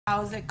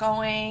How's it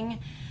going?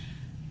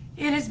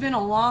 It has been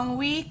a long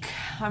week.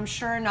 I'm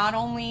sure not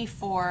only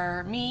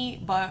for me,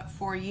 but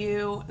for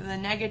you. The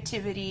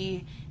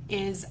negativity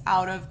is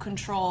out of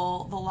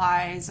control. The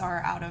lies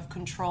are out of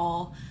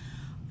control.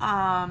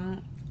 I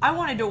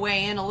wanted to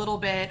weigh in a little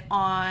bit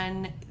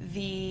on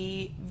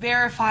the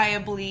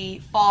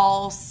verifiably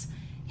false,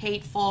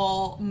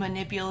 hateful,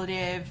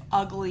 manipulative,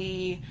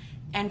 ugly,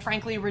 and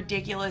frankly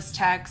ridiculous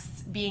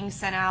texts being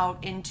sent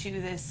out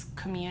into this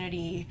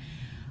community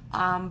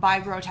by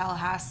Grow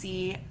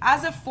Tallahassee.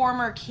 As a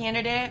former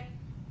candidate,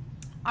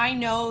 I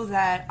know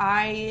that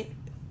I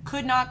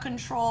could not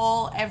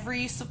control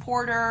every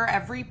supporter,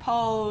 every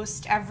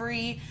post,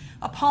 every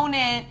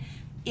opponent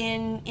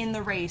in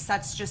the race.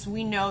 That's just,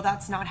 we know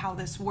that's not how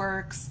this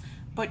works.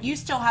 But you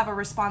still have a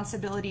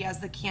responsibility as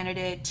the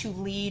candidate to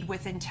lead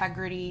with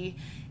integrity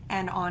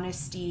and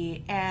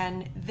honesty.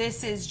 And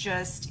this is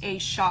just a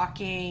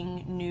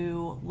shocking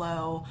new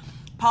low.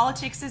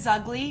 Politics is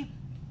ugly.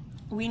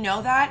 We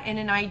know that. In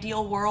an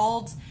ideal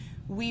world,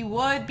 we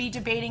would be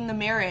debating the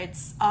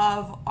merits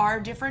of our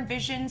different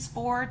visions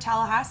for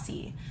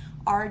Tallahassee,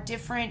 our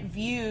different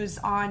views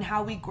on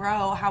how we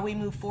grow, how we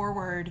move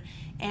forward,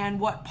 and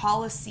what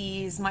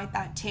policies might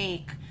that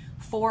take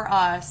for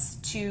us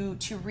to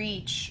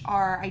reach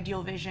our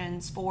ideal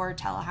visions for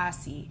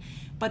Tallahassee.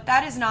 But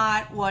that is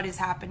not what is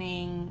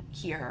happening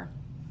here.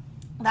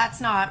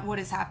 That's not what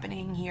is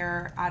happening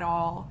here at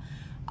all.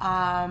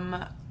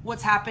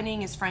 What's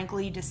happening is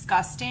frankly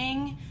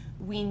disgusting.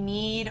 We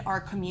need our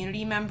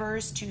community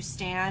members to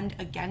stand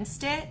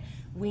against it.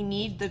 We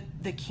need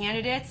the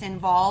candidates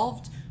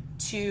involved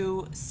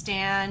to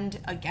stand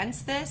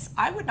against this.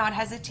 I would not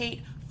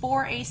hesitate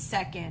for a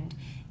second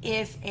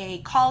if a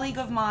colleague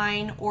of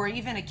mine or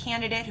even a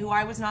candidate who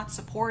I was not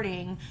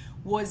supporting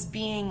was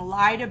being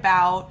lied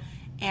about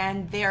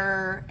and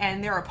their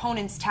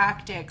opponent's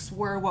tactics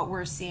were what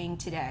we're seeing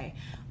today.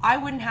 I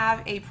wouldn't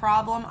have a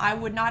problem. I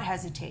would not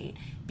hesitate,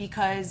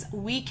 because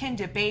we can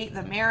debate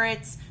the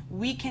merits,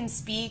 we can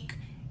speak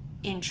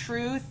in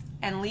truth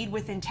and lead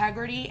with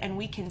integrity, and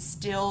we can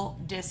still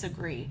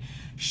disagree.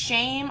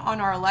 Shame on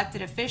our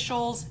elected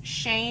officials,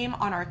 shame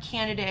on our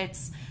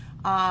candidates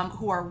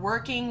who are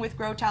working with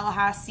Grow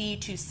Tallahassee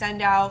to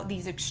send out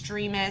these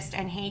extremist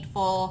and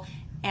hateful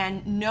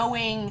and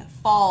knowing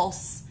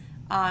false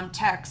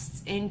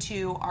texts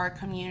into our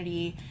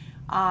community.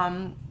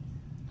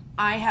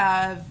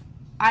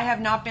 I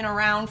have not been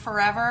around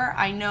forever.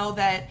 I know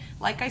that,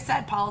 like I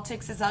said,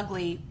 politics is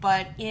ugly,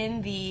 but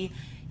in the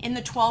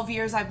 12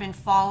 years I've been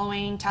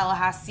following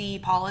Tallahassee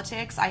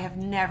politics, I have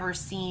never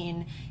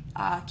seen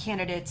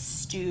candidates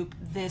stoop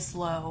this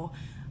low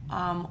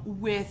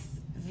with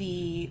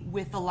the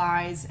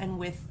lies and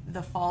with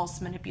the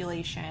false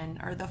manipulation,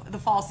 or the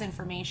false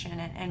information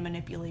and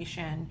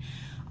manipulation.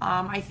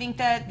 I think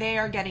that they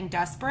are getting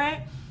desperate.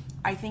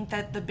 I think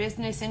that the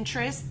business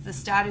interests, the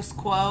status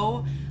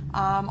quo,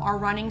 are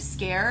running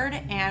scared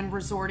and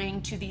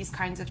resorting to these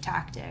kinds of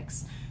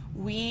tactics.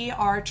 We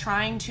are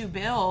trying to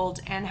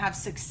build and have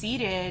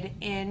succeeded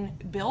in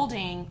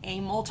building a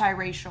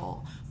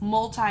multiracial,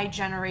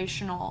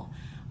 multi-generational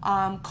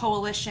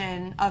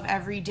coalition of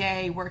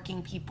everyday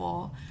working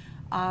people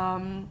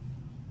that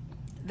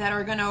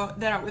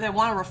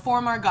want to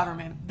reform our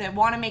government, that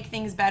want to make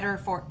things better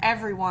for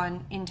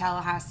everyone in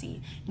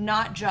Tallahassee,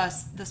 not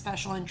just the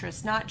special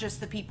interests, not just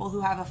the people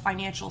who have a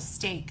financial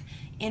stake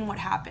in what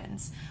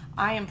happens.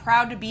 I am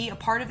proud to be a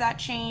part of that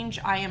change.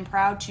 I am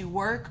proud to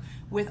work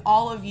with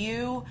all of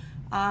you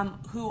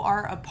who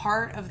are a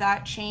part of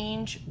that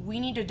change. We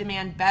need to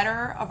demand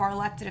better of our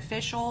elected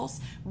officials.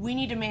 We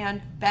need to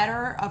demand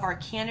better of our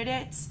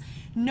candidates.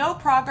 No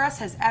progress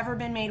has ever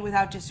been made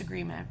without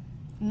disagreement.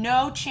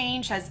 No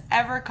change has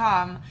ever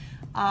come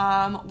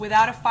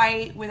without a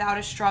fight, without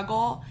a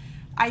struggle.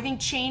 I think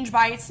change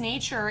by its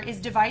nature is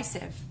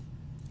divisive.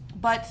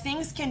 But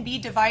things can be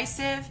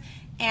divisive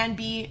and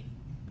be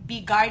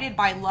guided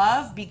by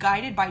love, be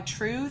guided by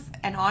truth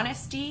and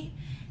honesty.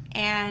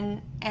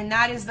 And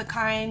that is the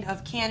kind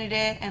of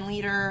candidate and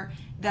leader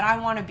that I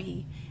want to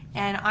be.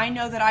 And I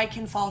know that I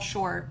can fall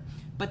short,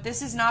 but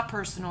this is not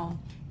personal.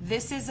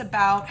 This is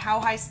about how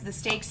high the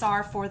stakes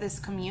are for this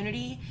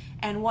community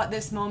and what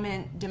this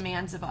moment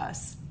demands of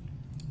us.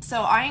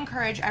 So I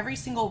encourage every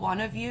single one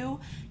of you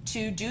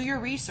to do your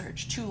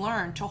research, to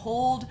learn, to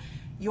hold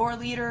your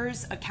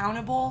leaders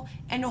accountable,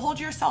 and to hold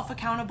yourself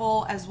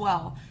accountable as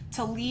well,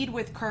 to lead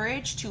with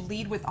courage, to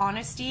lead with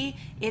honesty.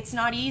 It's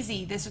not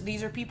easy.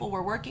 These are people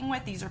we're working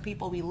with, these are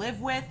people we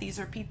live with, these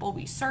are people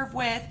we serve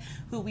with,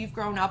 who we've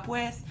grown up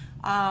with.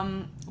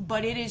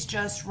 But it is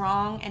just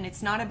wrong, and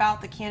it's not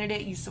about the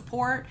candidate you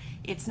support.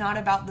 It's not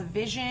about the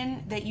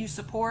vision that you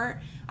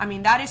support. I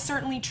mean, that is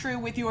certainly true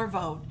with your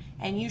vote,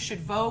 and you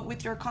should vote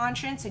with your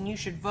conscience, and you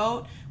should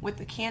vote with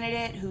the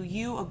candidate who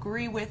you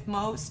agree with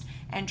most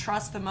and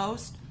trust the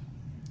most.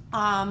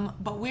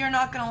 But we are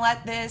not going to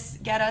let this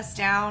get us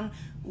down.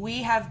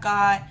 We have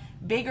got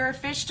bigger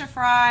fish to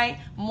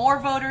fry, more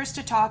voters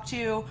to talk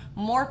to,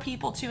 more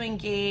people to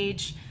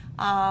engage.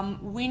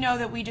 We know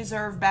that we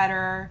deserve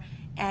better.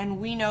 and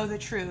we know the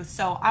truth.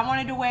 So I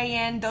wanted to weigh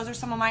in. Those are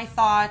some of my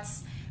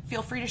thoughts.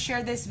 Feel free to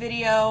share this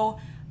video,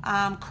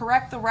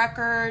 correct the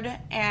record,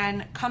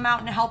 and come out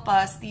and help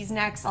us these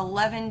next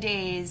 11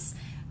 days.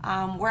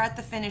 We're at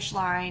the finish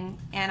line,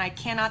 and I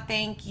cannot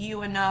thank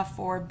you enough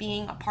for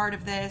being a part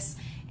of this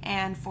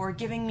and for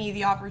giving me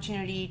the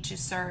opportunity to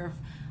serve.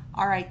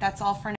 All right, that's all for now.